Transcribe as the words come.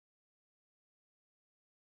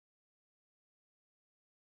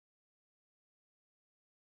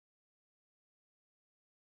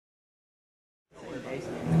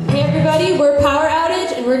Hey everybody, we're Power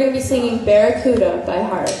Outage and we're going to be singing Barracuda by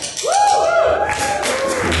Heart.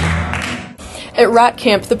 At rock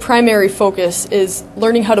camp, the primary focus is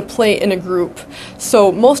learning how to play in a group. So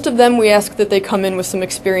most of them, we ask that they come in with some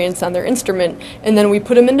experience on their instrument, and then we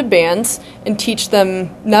put them into bands and teach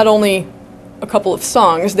them not only a couple of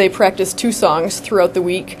songs, they practice 2 songs throughout the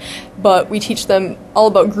week, but we teach them all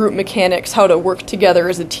about group mechanics, how to work together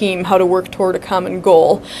as a team, how to work toward a common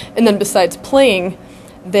goal. And then besides playing,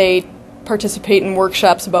 they participate in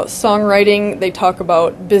workshops about songwriting, they talk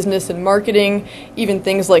about business and marketing, even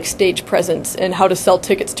things like stage presence and how to sell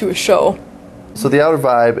tickets to a show. So the Outer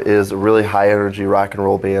Vibe is a really high energy rock and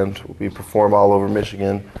roll band. We perform all over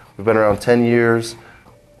Michigan. We've been around 10 years.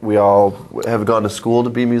 We all have gone to school to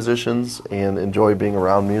be musicians and enjoy being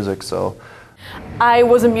around music. So I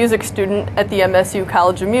was a music student at the MSU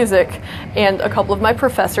College of Music, and a couple of my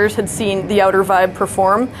professors had seen the Outer Vibe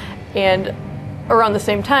perform, and around the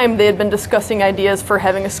same time they had been discussing ideas for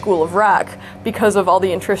having a school of rock because of all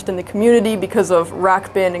the interest in the community, because of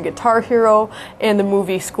Rock Band and Guitar Hero, and the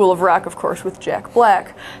movie School of Rock, of course, with Jack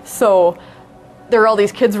Black. So there are all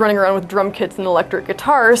these kids running around with drum kits and electric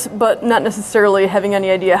guitars, but not necessarily having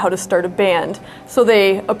any idea how to start a band. So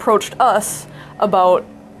they approached us about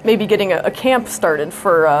maybe getting a camp started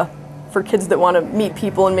for kids that want to meet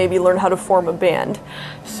people and maybe learn how to form a band.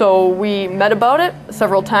 So we met about it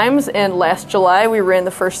several times, and last July we ran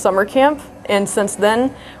the first summer camp, and since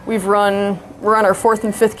then we're on our 4th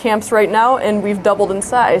and 5th camps right now, and we've doubled in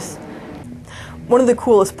size. One of the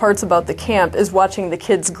coolest parts about the camp is watching the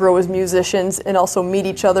kids grow as musicians and also meet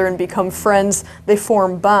each other and become friends. They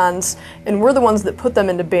form bonds, and we're the ones that put them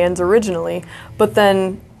into bands originally, but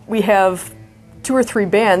then we have 2 or 3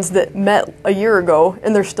 bands that met a year ago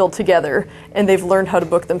and they're still together, and they've learned how to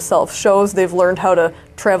book themselves shows, they've learned how to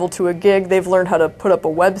travel to a gig, they've learned how to put up a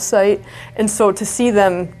website. And so to see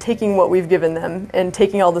them taking what we've given them and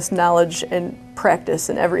taking all this knowledge and practice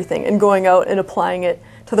and everything and going out and applying it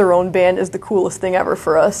to their own band is the coolest thing ever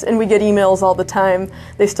for us. And we get emails all the time.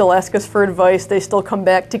 They still ask us for advice. They still come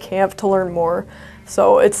back to camp to learn more.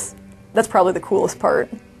 So that's probably the coolest part.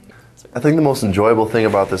 I think the most enjoyable thing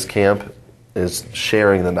about this camp is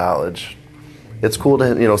sharing the knowledge. It's cool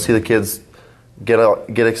to see the kids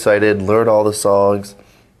get excited, learn all the songs,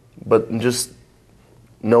 but just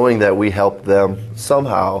knowing that we helped them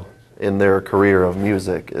somehow in their career of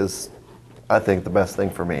music is, I think, the best thing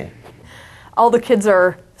for me. All the kids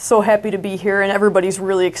are so happy to be here, and everybody's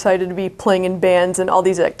really excited to be playing in bands and all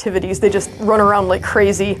these activities. They just run around like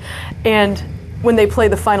crazy, and when they play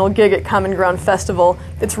the final gig at Common Ground Festival,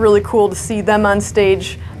 it's really cool to see them on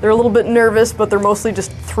stage. They're a little bit nervous, but they're mostly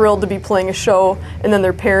just thrilled to be playing a show, and then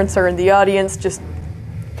their parents are in the audience just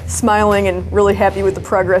smiling and really happy with the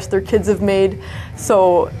progress their kids have made.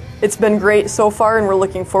 So it's been great so far, and we're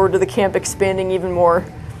looking forward to the camp expanding even more.